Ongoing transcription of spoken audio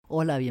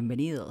Hola,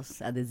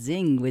 bienvenidos a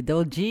Desde with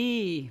Double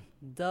G.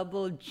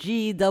 Double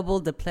G, double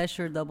the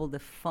pleasure, double the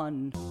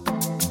fun.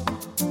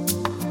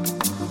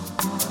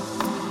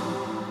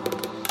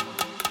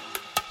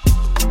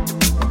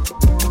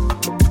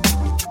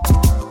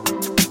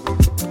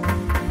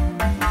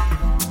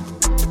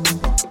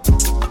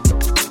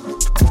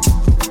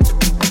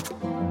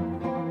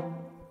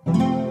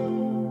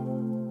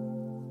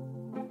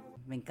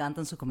 Me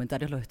encantan sus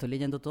comentarios, los estoy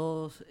leyendo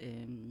todos,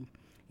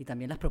 y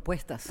también las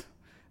propuestas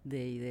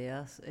de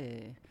ideas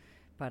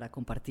para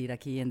compartir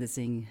aquí en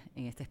Desde, en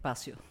este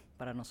espacio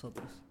para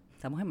nosotros.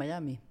 Estamos en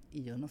Miami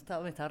y yo me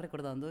estaba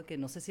recordando que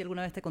no sé si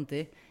alguna vez te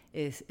conté,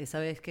 esa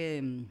vez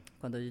que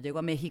cuando yo llego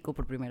a México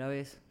por primera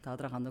vez, estaba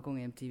trabajando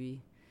con MTV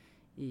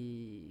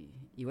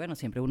y bueno,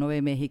 siempre uno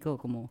ve México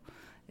como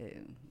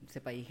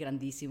ese país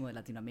grandísimo de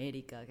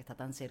Latinoamérica que está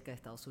tan cerca de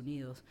Estados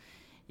Unidos.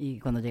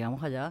 Y cuando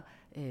llegamos allá,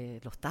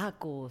 los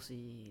tacos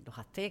y los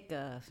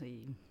aztecas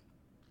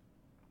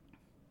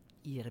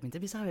y de repente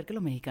empiezas a ver que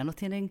los mexicanos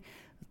tienen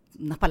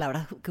unas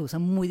palabras que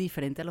usan muy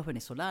diferentes a los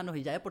venezolanos,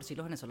 y ya de por sí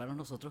los venezolanos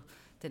nosotros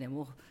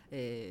tenemos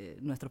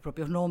nuestros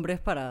propios nombres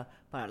para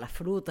las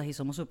frutas y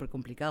somos súper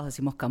complicados,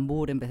 decimos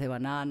cambur en vez de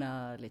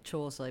banana,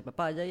 lechosa y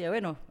papaya, y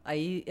bueno,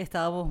 ahí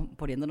estábamos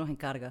poniéndonos en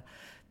carga.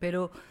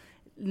 Pero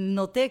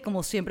noté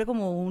como siempre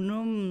como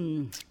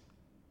un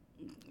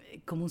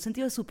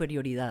sentido de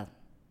superioridad,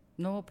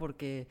 ¿no?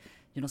 Porque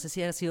yo no sé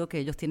si ha sido que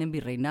ellos tienen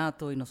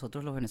virreinato y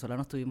nosotros los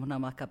venezolanos tuvimos nada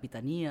más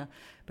capitanía,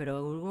 pero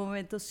en algún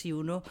momento si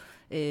uno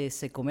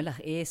se come las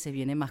S,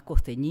 viene más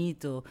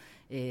costeñito,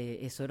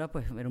 eso era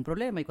un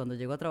problema. Y cuando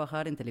llego a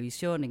trabajar en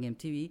televisión, en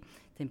MTV,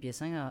 te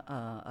empiezan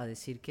a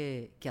decir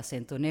que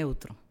acento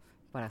neutro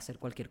para hacer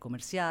cualquier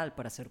comercial,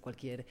 para hacer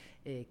cualquier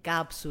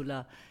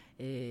cápsula,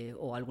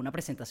 o alguna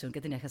presentación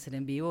que tenías que hacer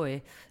en vivo,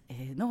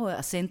 no,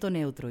 acento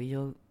neutro. Y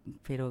yo,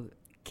 pero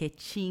qué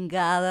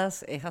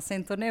chingadas es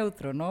acento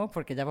neutro, ¿no?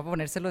 Porque ya va a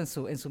ponérselo en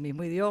su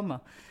mismo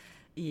idioma.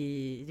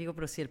 Y digo,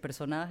 pero si el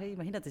personaje,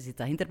 imagínate, si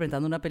estás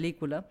interpretando una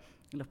película,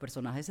 los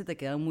personajes se te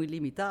quedan muy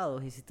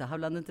limitados, y si estás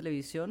hablando en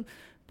televisión,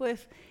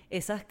 pues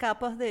esas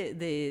capas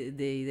de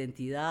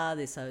identidad,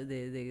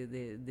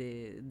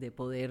 de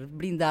poder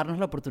brindarnos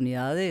la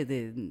oportunidad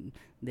de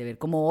ver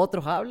cómo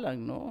otros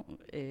hablan, ¿no?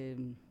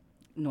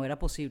 No era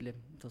posible.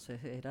 Entonces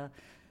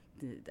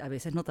a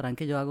veces notarán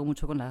que yo hago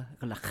mucho con la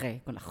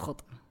G, con la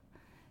J.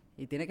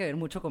 Y tiene que ver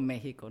mucho con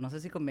México. No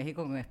sé si con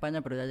México o con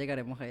España, pero ya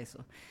llegaremos a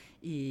eso.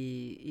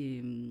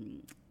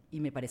 Y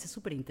me parece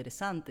súper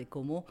interesante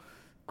cómo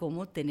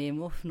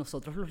tenemos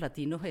nosotros los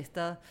latinos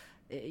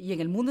y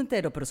en el mundo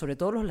entero, pero sobre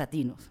todo los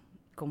latinos,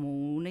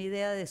 como una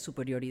idea de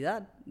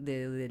superioridad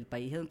del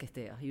país en que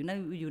estés.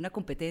 Y una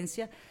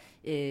competencia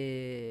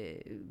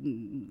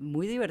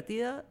muy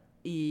divertida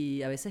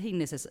y a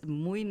veces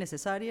muy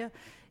necesaria,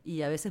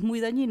 y a veces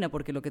muy dañina,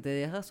 porque lo que te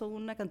deja son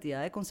una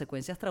cantidad de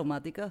consecuencias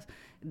traumáticas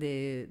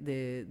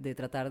de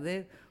tratar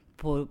de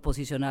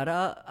posicionar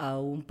a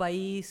un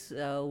país,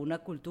 a una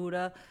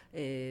cultura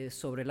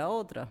sobre la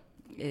otra.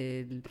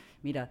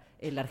 Mira,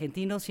 el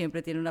argentino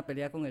siempre tiene una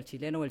pelea con el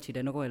chileno, o el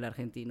chileno con el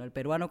argentino, el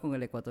peruano con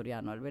el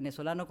ecuatoriano, el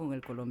venezolano con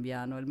el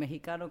colombiano, el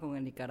mexicano con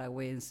el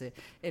nicaragüense,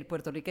 el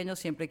puertorriqueño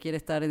siempre quiere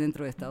estar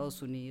dentro de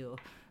Estados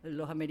Unidos,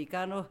 los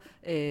americanos,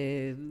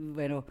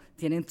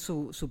 tienen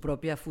su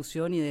propia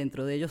fusión y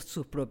dentro de ellos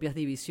sus propias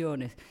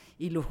divisiones.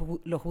 Y los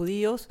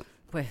judíos,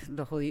 pues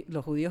los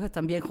judíos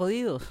están bien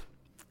jodidos.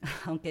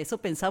 Aunque eso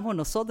pensamos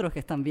nosotros que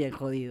están bien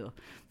jodidos,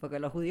 porque a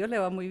los judíos le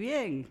va muy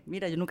bien.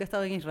 Mira, yo nunca he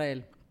estado en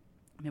Israel,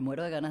 me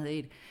muero de ganas de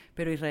ir,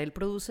 pero Israel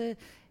produce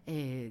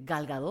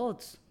Gal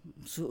Gadot,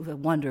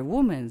 Wonder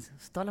Woman.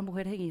 Todas las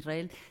mujeres en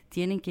Israel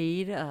tienen que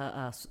ir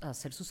a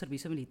hacer su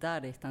servicio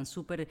militar, están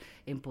súper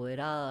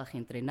empoderadas,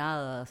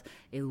 entrenadas,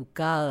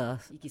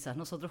 educadas, y quizás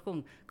nosotros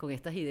con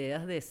estas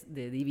ideas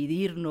de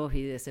dividirnos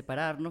y de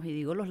separarnos, y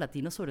digo los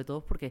latinos sobre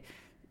todo porque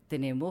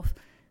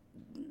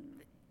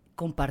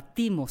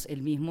compartimos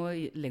el mismo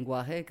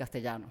lenguaje de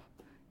castellano.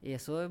 Y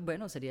eso,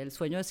 bueno, sería el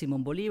sueño de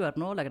Simón Bolívar,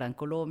 ¿no? La gran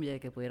Colombia, de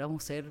que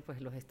pudiéramos ser pues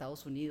los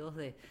Estados Unidos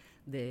de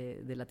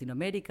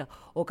Latinoamérica.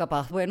 O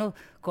capaz, bueno,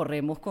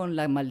 corremos con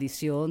la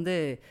maldición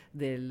del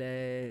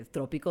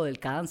trópico del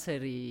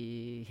cáncer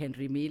y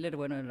Henry Miller,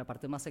 bueno, en la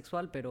parte más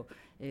sexual, pero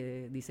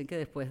dicen que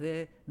después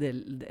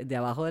de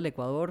abajo del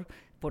Ecuador,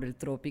 por el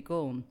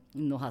trópico,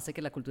 nos hace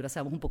que la cultura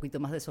seamos un poquito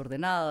más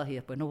desordenadas, y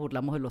después nos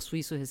burlamos de los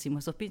suizos y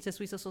decimos, esos pinches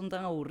suizos son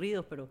tan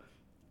aburridos, pero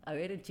a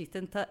ver, el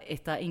chiste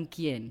está en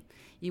quién.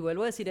 Y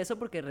vuelvo a decir eso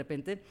porque de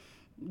repente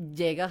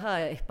llegas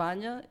a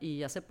España,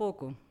 y hace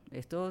poco,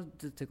 esto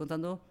te estoy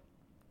contando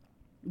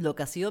lo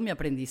que ha sido mi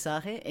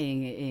aprendizaje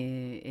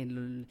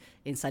en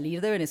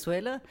salir de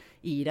Venezuela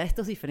y ir a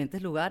estos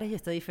diferentes lugares y a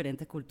estas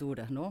diferentes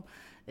culturas, ¿no?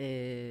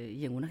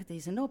 Y en unas que te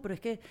dicen, no, pero es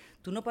que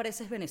tú no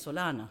pareces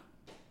venezolana.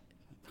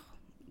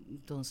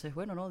 Entonces,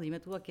 bueno, no, dime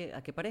tú a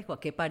qué parezco, a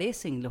qué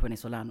parecen los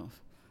venezolanos.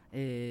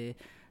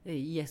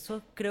 Y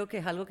eso creo que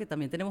es algo que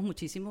también tenemos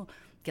muchísimo,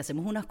 que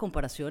hacemos unas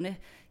comparaciones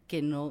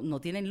que no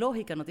tienen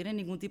lógica, no tienen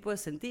ningún tipo de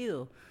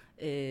sentido,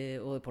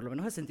 o por lo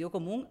menos el sentido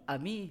común a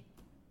mí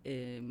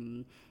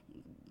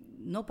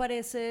no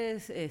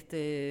pareces,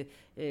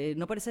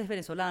 no pareces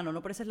venezolano,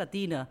 no pareces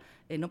latina,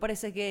 no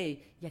pareces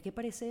gay. ¿Y a qué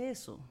parece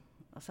eso?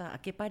 O sea,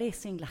 ¿a qué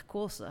parecen las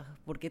cosas?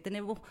 ¿Por qué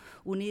tenemos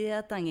una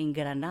idea tan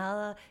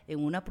engranada en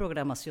una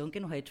programación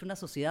que nos ha hecho una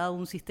sociedad,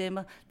 un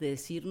sistema de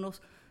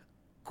decirnos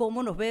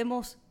cómo nos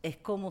vemos es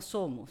cómo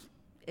somos?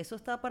 Eso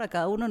está para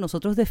cada uno de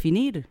nosotros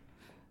definir.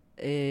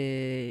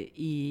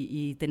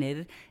 Y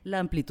tener la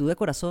amplitud de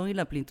corazón y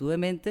la amplitud de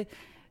mente,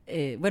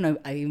 bueno,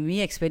 en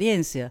mi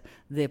experiencia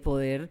de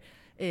poder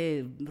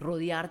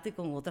rodearte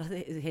con otras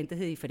gentes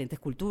de diferentes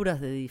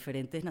culturas, de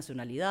diferentes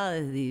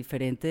nacionalidades, de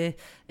diferentes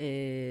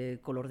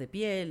color de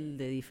piel,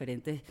 de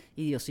diferentes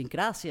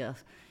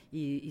idiosincrasias,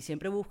 y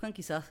siempre buscan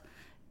quizás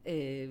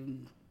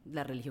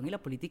la religión y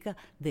la política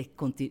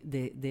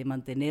de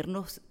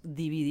mantenernos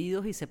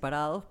divididos y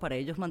separados para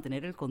ellos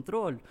mantener el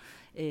control.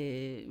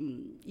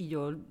 Y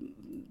yo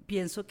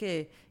pienso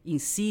que,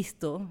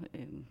 insisto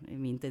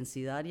en mi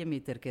intensidad y en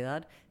mi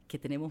terquedad, que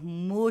tenemos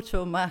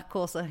mucho más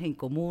cosas en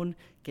común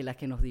que las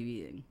que nos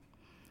dividen.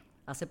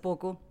 Hace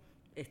poco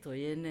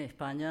estoy en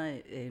España,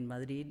 en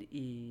Madrid,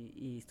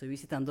 y estoy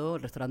visitando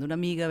el restaurante de una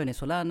amiga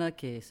venezolana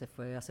que se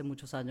fue hace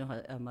muchos años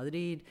a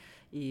Madrid,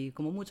 y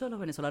como muchos de los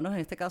venezolanos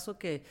en este caso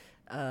que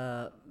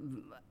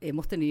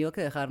hemos tenido que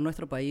dejar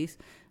nuestro país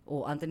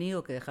o han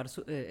tenido que dejar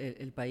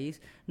el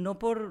país, no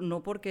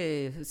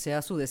porque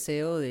sea su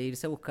deseo de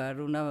irse a buscar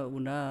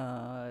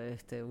una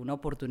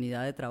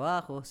oportunidad de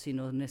trabajo,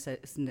 sino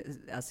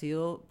ha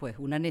sido pues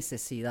una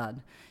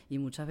necesidad, y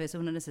muchas veces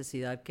una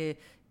necesidad que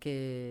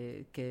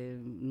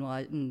no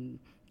hay,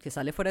 que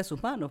sale fuera de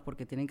sus manos,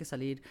 porque tienen que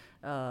salir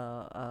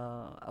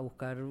a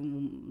buscar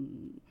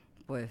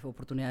pues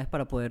oportunidades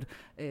para poder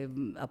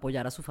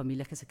apoyar a sus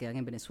familias que se quedan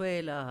en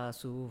Venezuela, a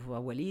sus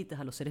abuelitas,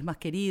 a los seres más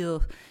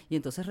queridos, y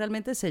entonces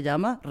realmente se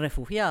llama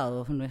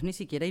refugiados, no es ni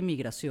siquiera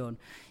inmigración.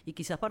 Y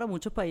quizás para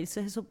muchos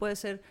países eso puede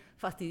ser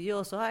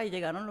fastidioso, ay,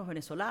 llegaron los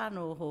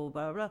venezolanos o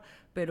bla, bla, bla,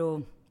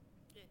 pero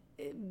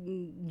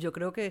yo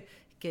creo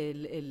que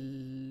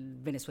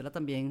Venezuela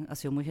también ha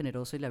sido muy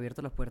generoso y le ha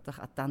abierto las puertas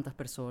a tantas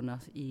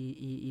personas,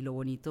 y lo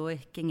bonito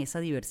es que en esa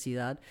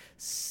diversidad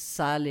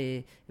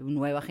sale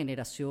nuevas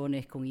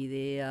generaciones con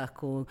ideas,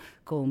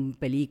 con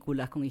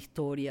películas, con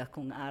historias,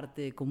 con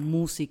arte, con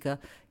música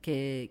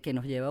que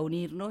nos lleva a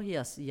unirnos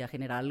y a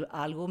generar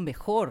algo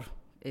mejor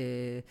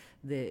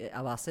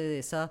a base de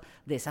esa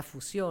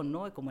fusión,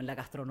 ¿no? Como en la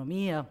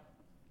gastronomía.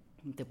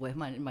 Te puedes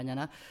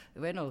mañana,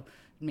 bueno,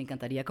 me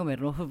encantaría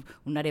comernos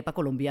una arepa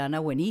colombiana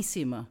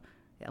buenísima,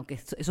 aunque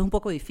eso es un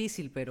poco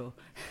difícil, pero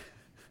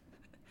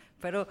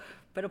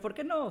 ¿por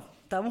qué no?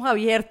 Estamos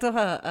abiertos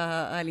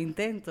al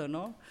intento,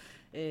 ¿no?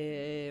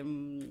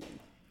 Estoy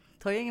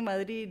en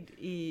Madrid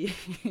y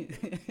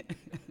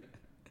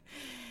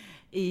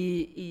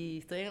y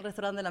estoy en el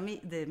restaurante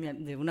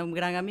de una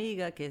gran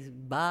amiga que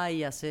va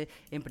y hace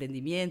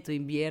emprendimiento,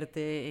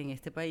 invierte en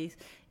este país,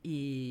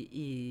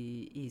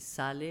 y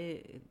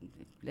sale,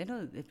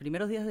 bueno, los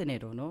primeros días de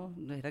enero, ¿no?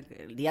 Era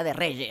el Día de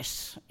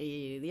Reyes.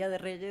 Y Día de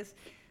Reyes,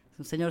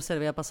 un señor se le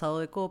había pasado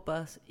de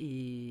copas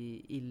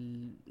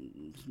y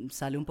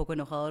sale un poco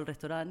enojado del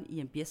restaurante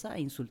y empieza a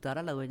insultar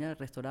a la dueña del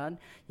restaurante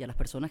y a las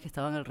personas que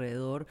estaban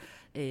alrededor,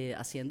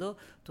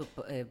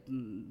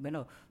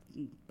 bueno,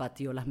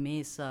 pateó las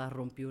mesas,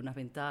 rompió unas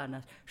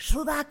ventanas.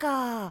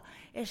 ¡Sudaca!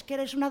 Es que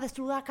eres una de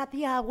Sudaca,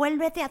 tía.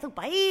 ¡Vuélvete a tu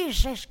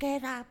país! Es que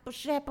era...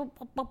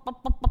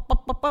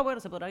 Bueno,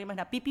 se podrán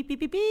imaginar. Pi, pi, pi,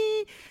 pi, pi.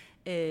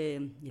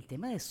 Y el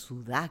tema de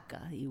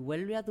Sudaca, y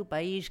vuelve a tu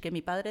país, que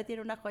mi padre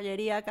tiene una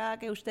joyería acá,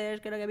 que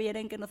ustedes creo que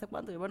vienen, que no sé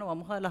cuánto, y bueno,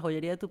 vamos a la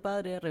joyería de tu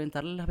padre, a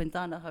reventarle las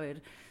ventanas, a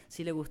ver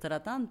si le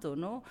gustará tanto,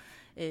 ¿no?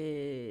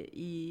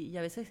 Y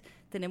a veces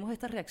tenemos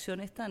estas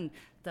reacciones tan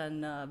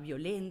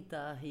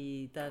violentas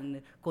y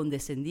tan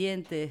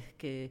condescendientes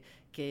que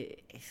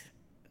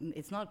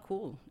it's not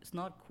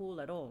cool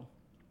at all.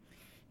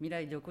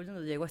 Mira, yo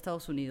cuando llego a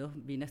Estados Unidos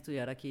vine a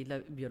estudiar aquí la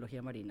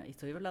biología marina, y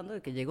estoy hablando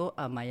de que llego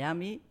a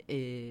Miami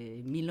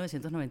en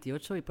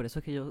 1998, y por eso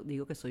es que yo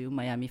digo que soy un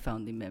Miami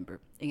Founding Member.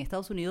 En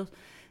Estados Unidos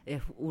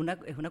es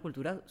una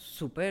cultura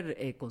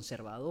súper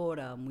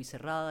conservadora, muy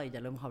cerrada, y ya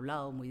lo hemos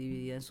hablado, muy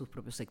dividida en sus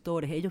propios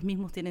sectores. Ellos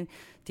mismos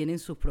tienen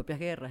sus propias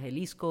guerras, el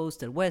East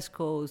Coast, el West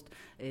Coast,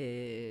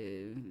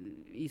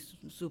 y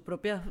sus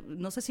propias,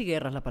 no sé si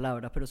guerras es la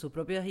palabra, pero sus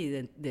propias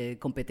de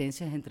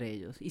competencias entre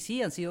ellos. Y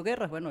sí, han sido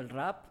guerras, bueno, el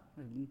rap,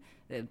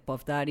 el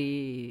Puff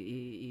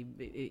Daddy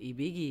y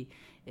Biggie,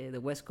 the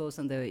West Coast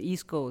and the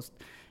East Coast,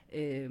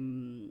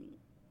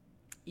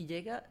 y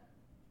llega,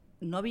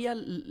 no había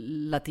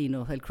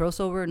latinos, el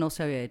crossover no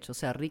se había hecho, o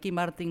sea, Ricky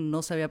Martin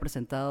no se había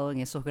presentado en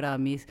esos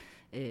Grammys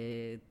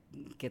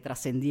que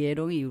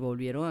trascendieron y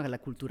volvieron a la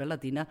cultura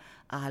latina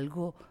a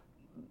algo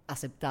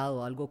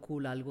aceptado, algo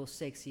cool, algo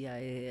sexy,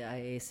 a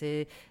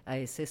ese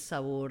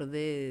sabor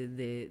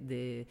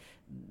de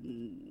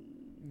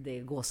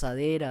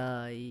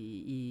gozadera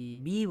y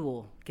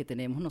vivo que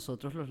tenemos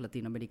nosotros los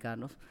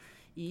latinoamericanos.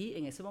 Y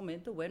en ese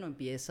momento, bueno,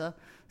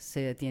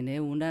 se tiene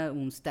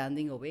un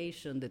standing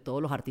ovation de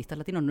todos los artistas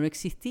latinos. No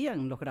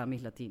existían los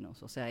Grammys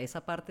latinos. O sea,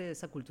 esa parte de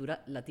esa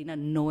cultura latina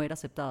no era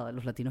aceptada.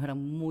 Los latinos eran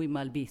muy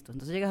mal vistos.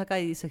 Entonces llegas acá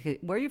y dices,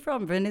 where are you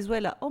from?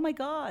 Venezuela. Oh my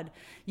God.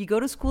 You go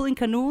to school in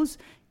canoes.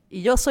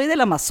 Y yo soy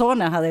del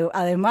Amazonas,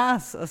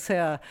 además. O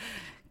sea,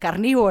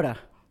 carnívora.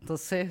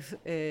 Entonces,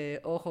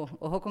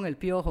 ojo con el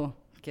piojo,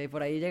 que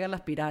por ahí llegan las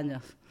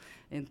pirañas.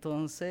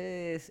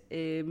 Entonces,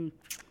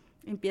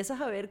 empiezas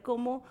a ver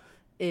cómo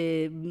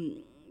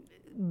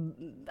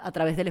a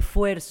través del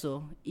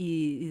esfuerzo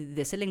y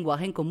de ese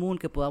lenguaje en común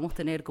que podamos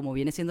tener, como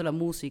viene siendo la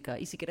música,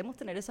 y si queremos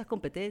tener esas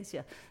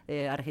competencias,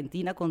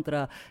 Argentina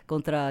contra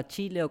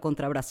Chile, o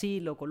contra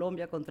Brasil, o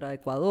Colombia contra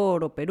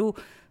Ecuador, o Perú,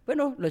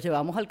 bueno, los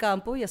llevamos al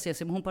campo y así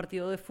hacemos un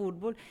partido de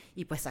fútbol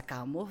y pues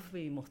sacamos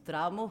y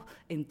mostramos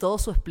en todo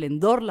su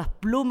esplendor las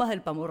plumas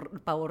del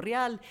pavo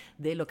real,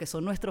 de lo que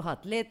son nuestros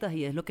atletas,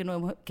 y es lo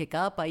que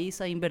cada país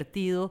ha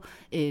invertido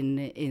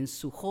en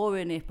sus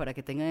jóvenes para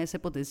que tengan ese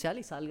potencial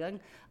y salgan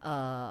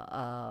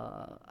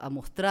a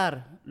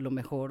mostrar lo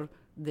mejor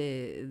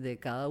de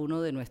cada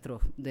uno de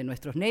nuestros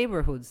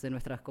neighborhoods, de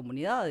nuestras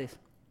comunidades.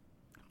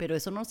 Pero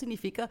eso no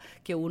significa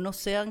que unos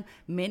sean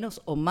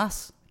menos o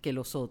más que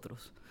los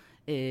otros.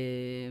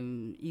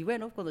 Y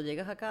bueno, cuando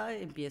llegas acá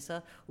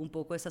empieza un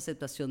poco esa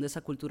aceptación de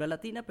esa cultura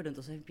latina, pero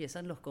entonces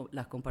empiezan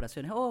las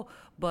comparaciones. Oh,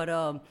 but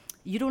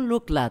you don't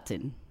look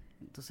Latin.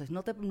 Entonces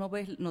no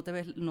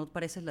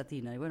pareces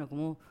latina. Y bueno,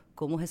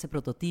 ¿cómo es ese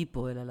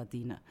prototipo de la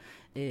latina?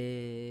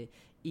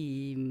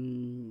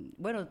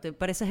 Bueno, te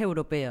pareces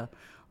europea.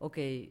 Ok,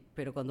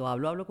 pero cuando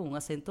hablo con un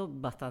acento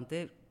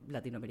bastante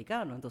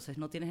latinoamericano, entonces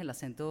no tienes el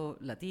acento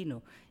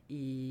latino.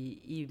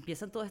 Y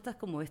empiezan todas estas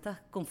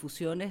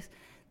confusiones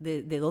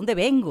de dónde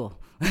vengo,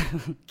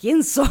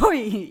 quién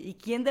soy y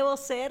quién debo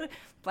ser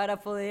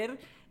para poder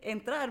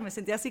entrar. Me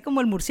sentía así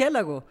como el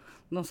murciélago,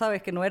 no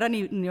sabes, que no era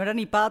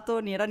ni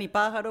pato, ni era ni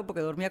pájaro,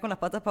 porque dormía con las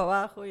patas para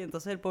abajo, y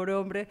entonces el pobre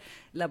hombre,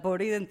 la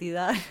pobre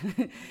identidad,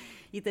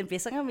 y te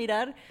empiezan a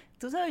mirar.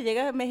 Tú sabes,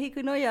 llegas a México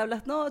y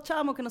hablas, no,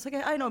 chamo, que no sé qué,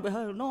 ay,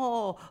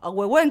 no,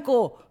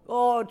 ahuehuenco,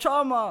 oh,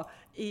 chama,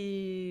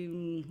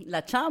 y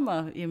la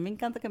chama, y a mí me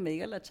encanta que me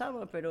digan la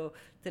chama, pero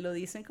te lo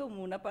dicen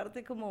como una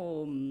parte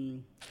como...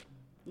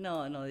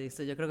 No,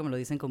 yo creo que me lo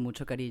dicen con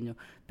mucho cariño,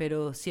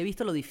 pero sí he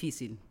visto lo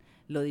difícil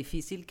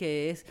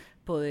que es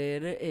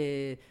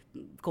poder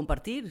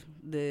compartir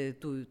de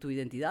tu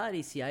identidad,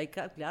 y si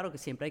claro que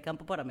siempre hay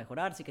campo para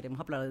mejorar, si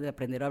queremos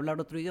aprender a hablar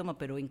otro idioma,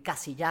 pero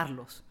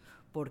encasillarlos,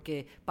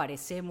 porque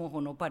parecemos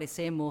o no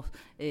parecemos,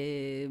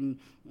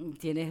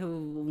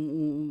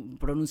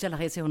 pronuncias las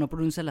S o no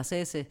pronuncias las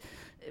S.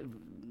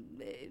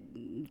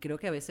 Creo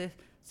que a veces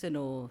se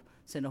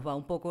nos va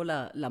un poco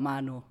la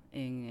mano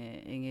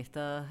en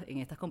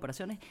estas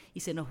comparaciones, y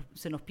se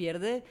nos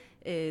pierde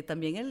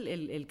también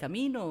el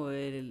camino,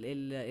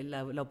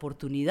 la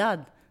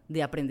oportunidad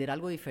de aprender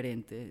algo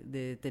diferente,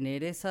 de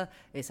tener esa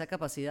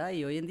capacidad.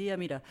 Y hoy en día,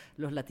 mira,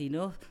 los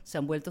latinos se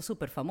han vuelto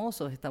súper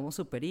famosos, estamos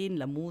súper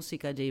la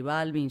música, J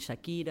Balvin,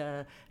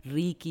 Shakira,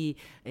 Ricky,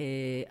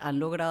 han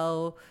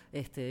logrado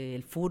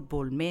el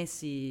fútbol,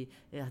 Messi,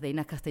 las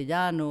Deinas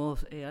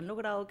Castellanos, han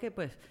logrado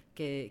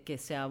que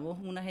seamos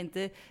una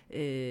gente,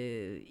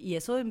 y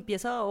eso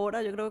empieza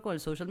ahora, yo creo que con el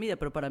social media,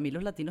 pero para mí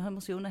los latinos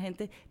hemos sido una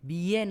gente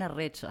bien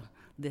arrecha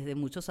desde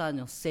muchos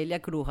años.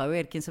 Celia Cruz, a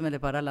ver quién se me le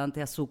para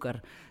adelante,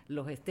 Azúcar,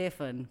 los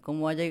Estefan,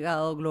 cómo ha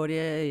llegado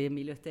Gloria y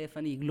Emilio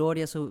Estefan, y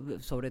Gloria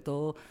sobre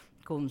todo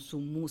con su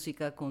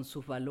música, con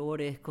sus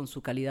valores, con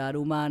su calidad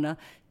humana,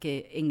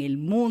 que en el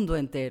mundo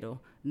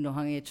entero nos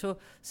han hecho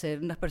ser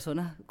unas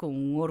personas con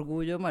un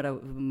orgullo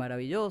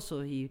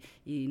maravilloso, y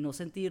no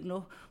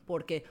sentirnos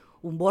porque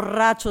un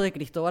borracho de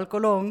Cristóbal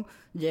Colón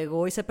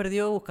llegó y se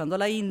perdió buscando a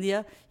la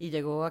India, y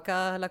llegó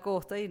acá a la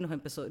costa y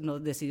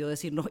nos decidió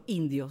decirnos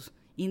indios.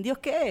 ¿Indios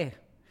qué?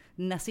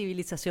 Unas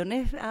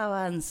civilizaciones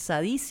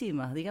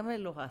avanzadísimas, dígame,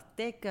 los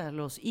aztecas,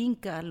 los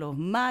incas, los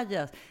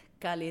mayas,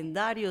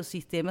 calendarios,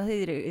 sistemas de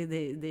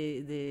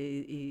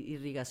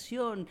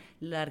irrigación,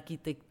 la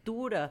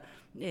arquitectura,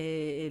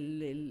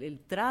 el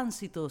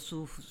tránsito,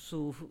 sus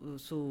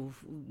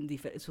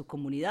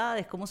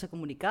comunidades, cómo se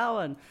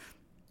comunicaban.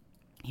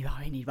 Y va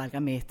a venir,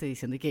 válgame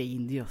diciendo que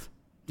indios,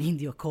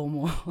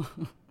 ¿cómo?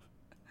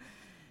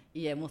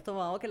 Y hemos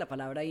tomado que la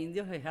palabra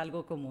indios es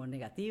algo como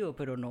negativo,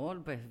 pero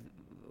no, pues,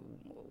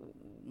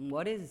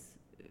 what is...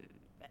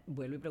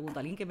 Vuelvo y pregunto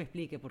a alguien que me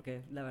explique,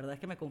 porque la verdad es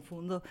que me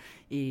confundo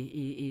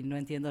y no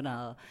entiendo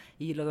nada.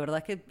 Y la verdad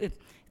es que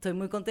estoy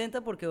muy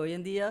contenta porque hoy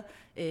en día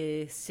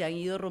se han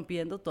ido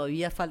rompiendo,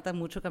 todavía falta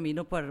mucho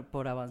camino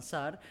por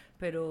avanzar,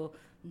 pero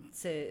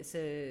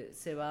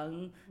se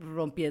van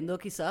rompiendo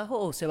quizás,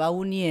 o se va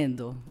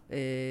uniendo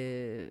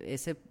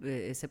ese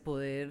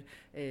poder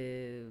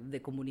de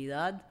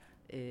comunidad,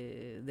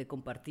 de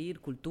compartir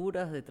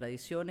culturas, de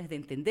tradiciones, de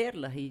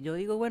entenderlas. Y yo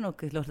digo, bueno,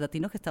 que los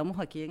latinos que estamos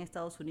aquí en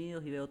Estados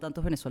Unidos, y veo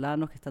tantos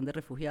venezolanos que están de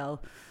refugiados,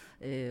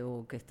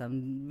 o que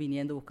están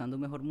viniendo buscando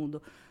un mejor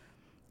mundo,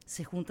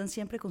 se juntan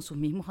siempre con sus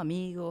mismos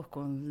amigos,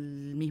 con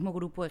el mismo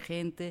grupo de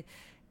gente.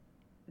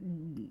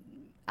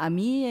 A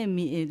mí, en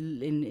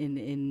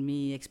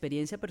mi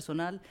experiencia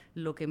personal,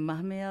 lo que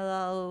más me ha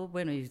dado,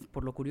 bueno, y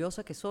por lo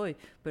curiosa que soy,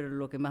 pero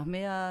lo que más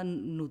me ha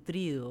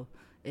nutrido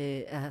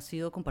ha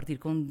sido compartir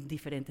con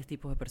diferentes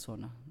tipos de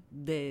personas,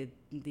 de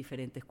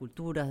diferentes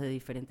culturas, de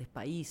diferentes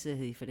países,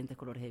 de diferentes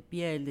colores de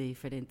piel, de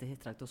diferentes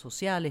estratos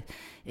sociales.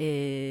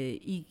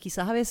 Y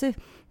quizás a veces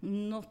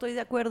no estoy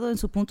de acuerdo en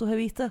sus puntos de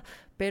vista,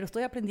 pero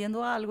estoy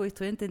aprendiendo algo y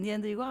estoy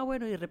entendiendo y digo, ah,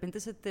 bueno, y de repente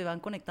se te van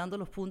conectando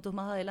los puntos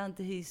más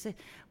adelante y dices,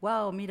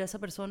 wow, mira, esa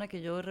persona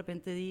que yo de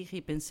repente dije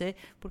y pensé,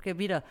 porque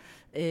mira,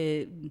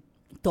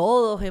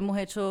 todos hemos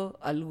hecho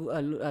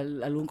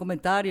algún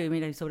comentario y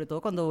mira, y sobre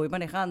todo cuando voy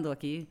manejando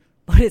aquí,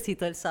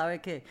 pobrecito, él sabe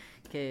que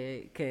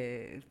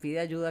pide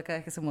ayuda cada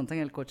vez que se monta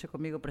en el coche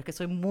conmigo, pero es que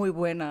soy muy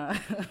buena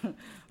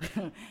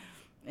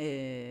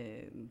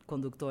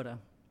conductora.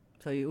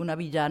 Soy una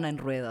villana en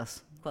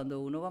ruedas.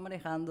 Cuando uno va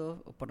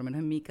manejando, o por lo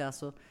menos en mi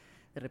caso,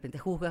 de repente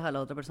juzgas a la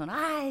otra persona,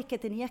 ¡ay, es que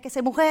tenías que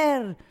ser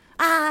mujer!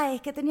 ¡Ay,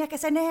 es que tenías que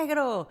ser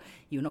negro!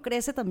 Y uno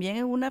crece también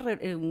en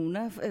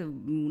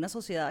una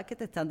sociedad que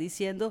te están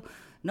diciendo,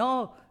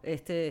 no,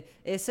 ese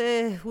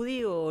es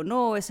judío,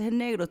 no, ese es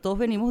negro. Todos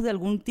venimos de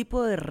algún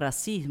tipo de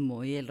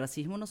racismo, y el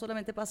racismo no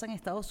solamente pasa en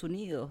Estados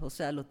Unidos, o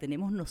sea, lo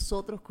tenemos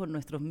nosotros con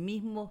nuestros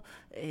mismos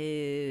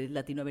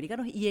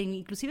latinoamericanos y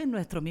inclusive en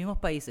nuestros mismos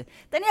países.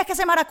 ¡Tenías que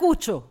ser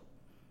maracucho!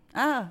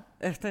 Ah,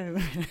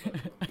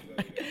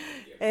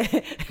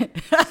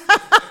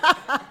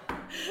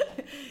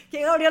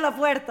 ¿Quién abrió la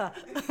puerta?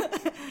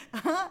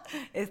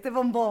 Este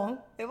bombón,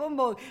 es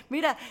bombón.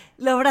 Mira,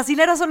 los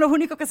brasileros son los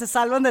únicos que se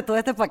salvan de todo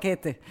este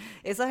paquete.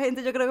 Esa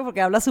gente yo creo que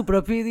porque habla su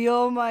propio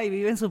idioma y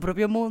vive en su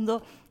propio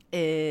mundo,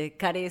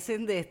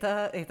 carecen de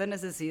esta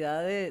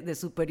necesidad de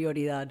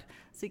superioridad.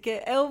 Así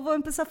que eu vou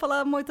empezar a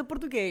falar muito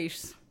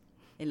português.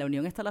 En la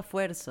unión está la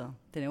fuerza.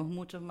 Tenemos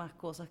muchas más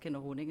cosas que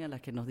nos unen a las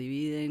que nos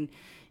dividen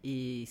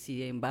y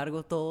sin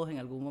embargo todos en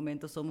algún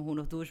momento somos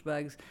unos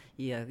douchebags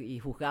y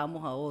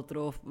juzgamos a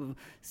otros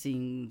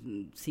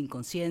sin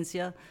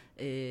conciencia.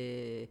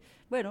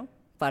 Bueno,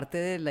 parte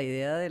de la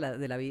idea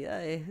de la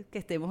vida es que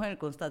estemos en el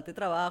constante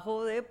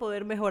trabajo de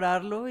poder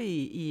mejorarlo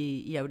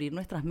y abrir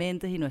nuestras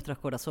mentes y nuestros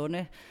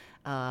corazones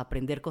a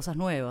aprender cosas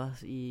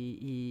nuevas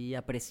y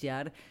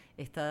apreciar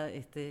esta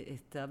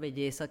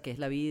belleza que es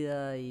la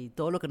vida y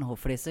todo lo que nos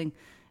ofrecen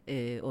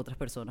otras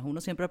personas.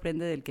 Uno siempre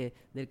aprende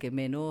del que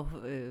menos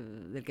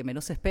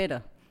se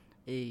espera.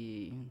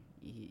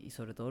 Y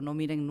sobre todo no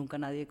miren nunca a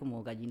nadie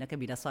como gallina que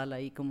mira sal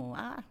ahí como,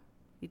 ah,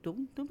 y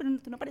tú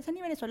no pareces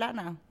ni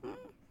venezolana.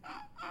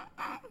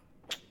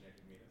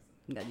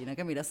 Gallina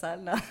que mira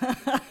sal. ¿No?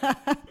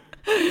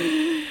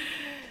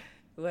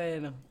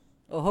 Bueno,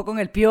 ojo con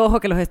el piojo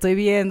que los estoy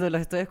viendo,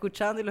 los estoy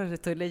escuchando y los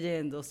estoy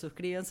leyendo.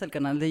 Suscríbanse al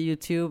canal de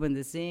YouTube en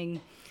Desde,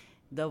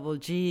 Double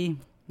G,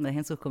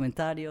 dejen sus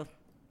comentarios,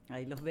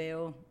 ahí los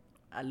veo.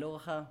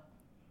 Aloha,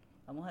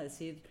 vamos a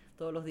decir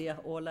todos los días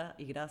hola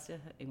y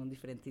gracias en un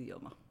diferente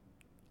idioma.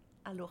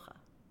 Aloha.